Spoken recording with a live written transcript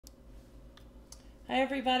Hi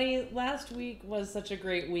everybody. Last week was such a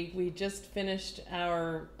great week. We just finished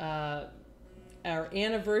our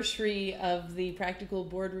anniversary of the Practical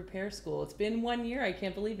Board Repair School. It's been 1 year. I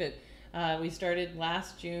can't believe it. We started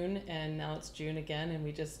last June and now it's June again, and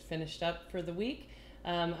we just finished up for the week.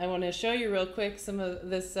 I want to show you real quick some of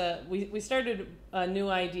this. We started a new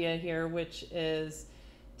idea here, which is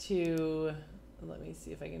to, let me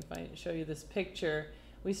see if I can show you this picture.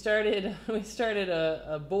 We started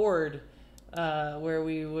a board where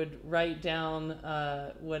we would write down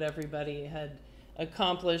what everybody had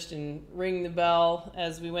accomplished and ring the bell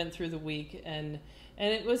as we went through the week, and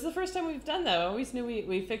it was the first time we've done that. I always knew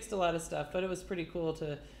we fixed a lot of stuff, but it was pretty cool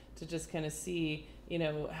to just kind of see, you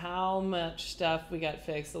know, how much stuff we got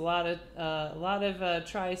fixed. A lot of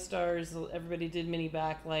tri-stars. Everybody did mini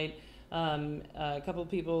backlight. A couple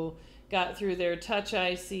people got through their touch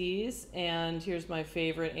ICs, and here's my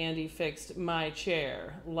favorite. Andy fixed my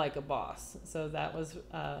chair like a boss. So that was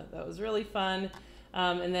really fun.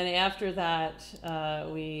 And then after that,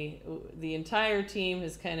 the entire team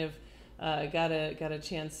has kind of got a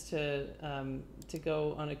chance to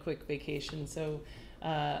go on a quick vacation. So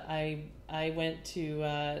I went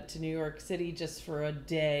to New York City just for a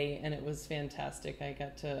day, and it was fantastic. I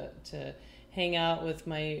got to hang out with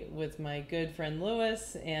my good friend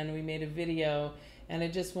Lewis, and we made a video. And I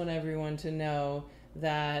just want everyone to know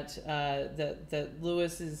that that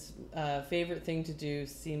Lewis's favorite thing to do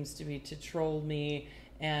seems to be to troll me,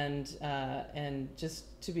 and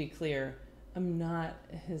just to be clear, I'm not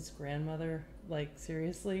his grandmother. Like,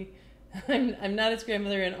 seriously, I'm not his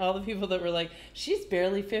grandmother. And all the people that were like, she's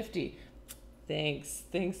barely 50. Thanks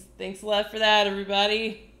a lot for that,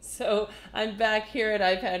 everybody. So I'm back here at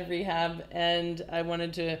iPad Rehab, and I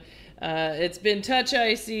wanted to, it's been Touch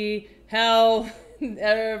IC hell.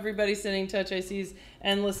 Everybody's sending Touch ICs,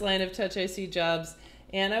 endless line of Touch IC jobs.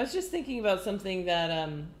 And I was just thinking about something that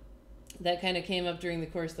that kind of came up during the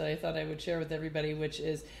course that I thought I would share with everybody, which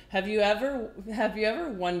is, have you ever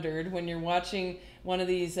wondered when you're watching one of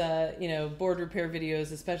these board repair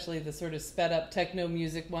videos, especially the sort of sped up techno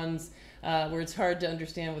music ones, where it's hard to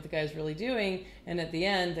understand what the guy's really doing, and at the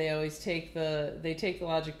end they always take the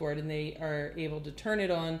logic board and they are able to turn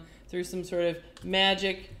it on through some sort of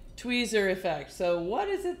magic tweezer effect. So what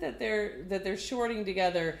is it that they're shorting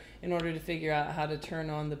together in order to figure out how to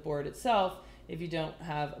turn on the board itself if you don't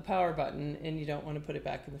have a power button and you don't want to put it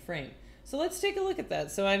back in the frame? So let's take a look at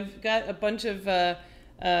that. So I've got a bunch of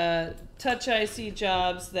touch IC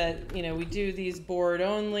jobs that, you know, we do these board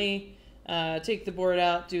only, take the board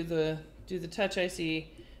out, do the touch IC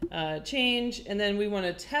change, and then we want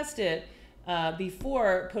to test it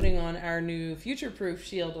before putting on our new future-proof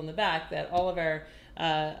shield on the back that all of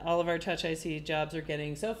our touch IC jobs are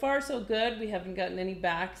getting. So far, so good. We haven't gotten any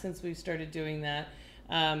back since we've started doing that.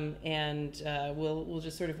 We'll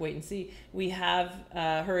just sort of wait and see. We have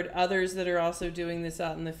heard others that are also doing this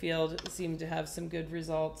out in the field seem to have some good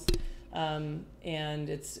results. And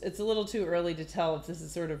it's a little too early to tell if this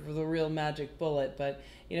is sort of the real magic bullet, but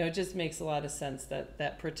you know, it just makes a lot of sense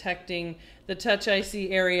that protecting the touch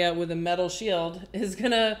IC area with a metal shield is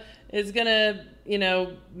gonna you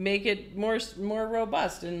know, make it more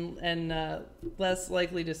robust and less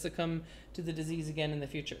likely to succumb to the disease again in the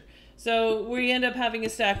future. So we end up having a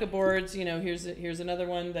stack of boards. You know, here's another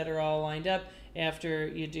one that are all lined up. After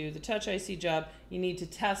you do the touch IC job, you need to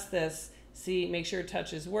test this, make sure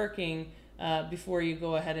touch is working before you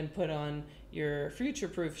go ahead and put on your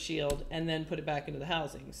future-proof shield and then put it back into the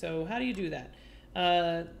housing. So how do you do that?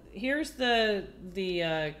 Here's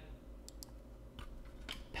the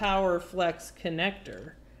Power Flex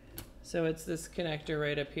connector. So it's this connector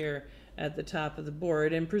right up here at the top of the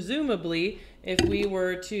board, and presumably if we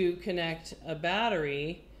were to connect a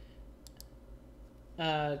battery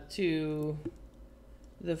to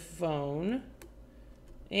the phone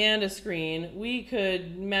and a screen, we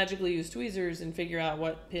could magically use tweezers and figure out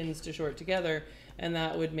what pins to short together, and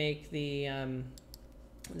that would make the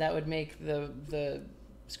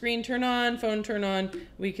screen turn on, phone turn on.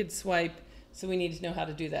 We could swipe. So we need to know how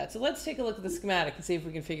to do that. So let's take a look at the schematic and see if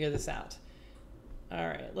we can figure this out. All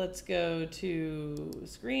right, let's go to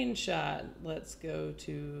screenshot. Let's go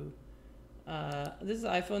to, this is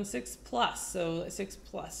iPhone 6 Plus, so 6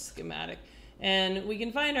 Plus schematic. And we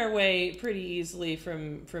can find our way pretty easily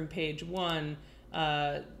from page 1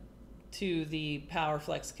 to the Power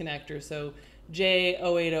Flex connector. So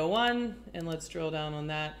J0801, and let's drill down on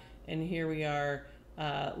that. And here we are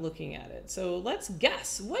looking at it. So let's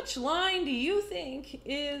guess, which line do you think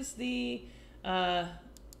is the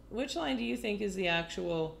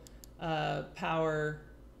actual power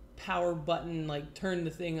button, like turn the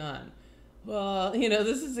thing on? Well, you know,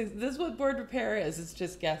 this is what board repair is. It's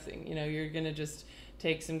just guessing. You know, you're gonna just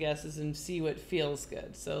take some guesses and see what feels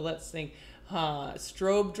good. So let's think.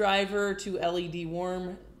 Strobe driver to LED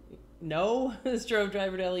warm. No, strobe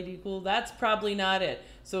driver to LED cool. That's probably not it.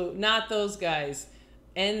 So not those guys.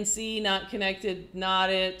 NC not connected. Not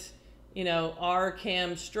it. You know, R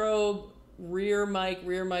cam strobe, rear mic,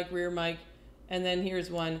 rear mic, rear mic, and then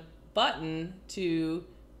here's one, button to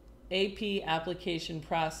AP application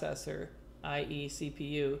processor, i.e.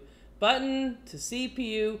 CPU, button to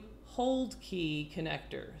CPU, hold key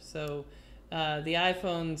connector. So the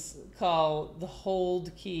iPhones call the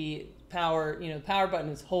hold key power, you know, power button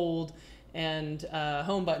is hold, and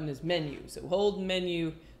home button is menu. So hold and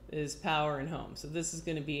menu is power and home. So this is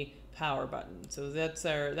going to be power button. So that's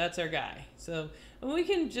our guy. So we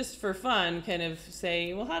can just for fun kind of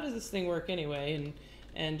say, well, how does this thing work anyway,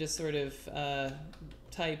 and just sort of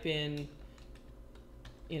type in,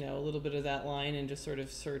 you know, a little bit of that line and just sort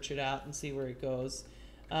of search it out and see where it goes.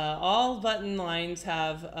 All button lines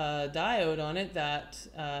have a diode on it that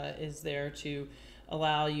is there to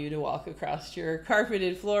allow you to walk across your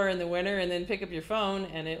carpeted floor in the winter and then pick up your phone,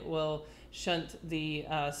 and it will shunt the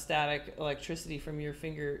static electricity from your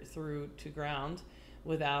finger through to ground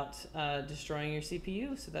without destroying your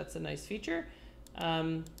CPU. So that's a nice feature.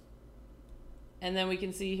 And then we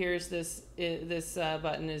can see here's this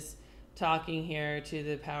button is talking here to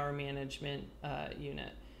the power management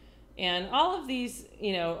unit. And all of these,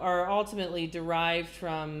 you know, are ultimately derived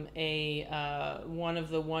from a one of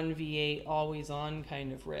the 1v8 always-on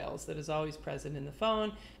kind of rails that is always present in the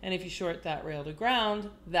phone. And if you short that rail to ground,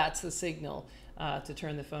 that's the signal to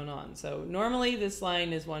turn the phone on. So normally this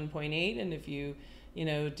line is 1.8, and if you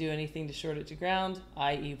know, do anything to short it to ground,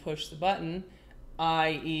 i.e. push the button,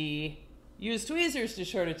 i.e. use tweezers to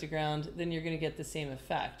short it to ground, then you're going to get the same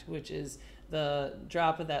effect, which is the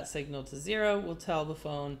drop of that signal to 0 will tell the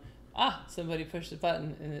phone, somebody pushed the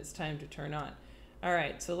button and it's time to turn on. All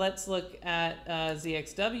right, so let's look at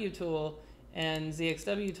ZXW tool, and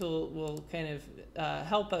ZXW tool will kind of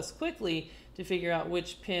help us quickly to figure out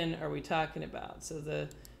which pin are we talking about. So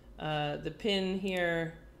the pin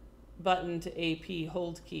here, button to AP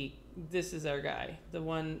hold key, this is our guy, the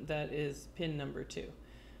one that is pin number 2.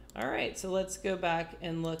 All right, so let's go back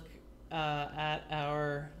and look at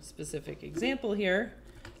our specific example here,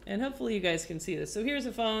 and hopefully you guys can see this. So here's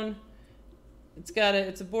a phone.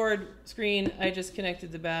 It's a board screen. I just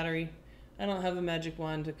connected the battery. I don't have a magic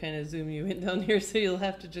wand to kind of zoom you in down here, so you'll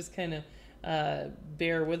have to just kind of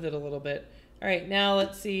bear with it a little bit. All right, now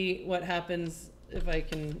let's see what happens if I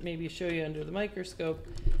can maybe show you under the microscope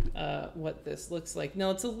what this looks like. Now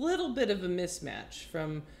it's a little bit of a mismatch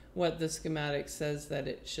from what the schematic says that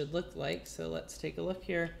it should look like. So let's take a look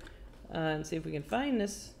here and see if we can find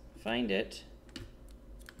it.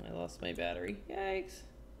 I lost my battery. Yikes.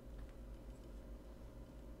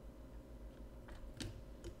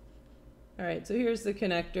 All right, so here's the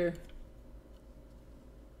connector.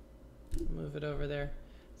 Move it over there.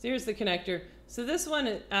 So here's the connector. So this one,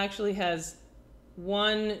 it actually has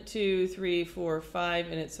 1, 2, 3, 4, 5,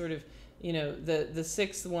 and it's sort of, you know, the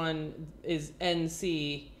sixth one is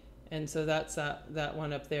NC, and so that's that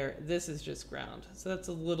one up there. This is just ground. So that's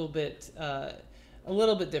a little bit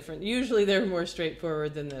different. Usually they're more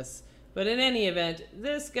straightforward than this. But in any event,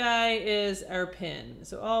 this guy is our pin.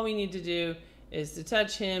 So all we need to do is to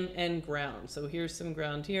touch him and ground. So here's some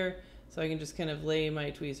ground here. So I can just kind of lay my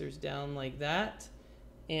tweezers down like that.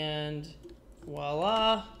 And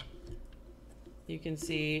voila, you can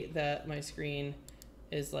see that my screen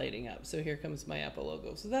is lighting up. So here comes my Apple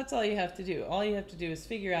logo. So that's all you have to do. All you have to do is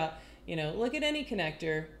figure out, you know, look at any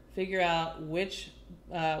connector, figure out which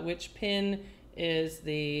pin is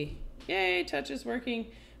the, yay, touch is working,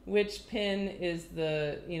 which pin is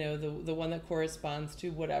the, you know, the one that corresponds to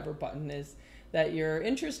whatever button is that you're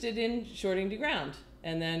interested in shorting to ground.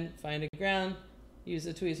 And then find a ground, use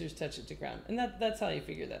the tweezers, touch it to ground. And that's how you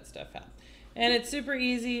figure that stuff out. And it's super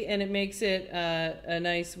easy, and it makes it a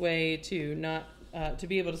nice way to not to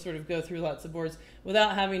be able to sort of go through lots of boards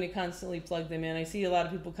without having to constantly plug them in. I see a lot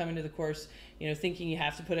of people coming to the course, you know, thinking you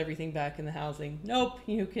have to put everything back in the housing. Nope,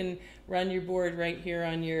 you can run your board right here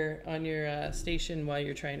on your station while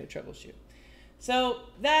you're trying to troubleshoot. So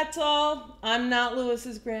that's all. I'm not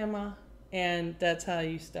Lewis's grandma, and that's how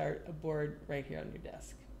you start a board right here on your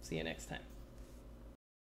desk. See you next time.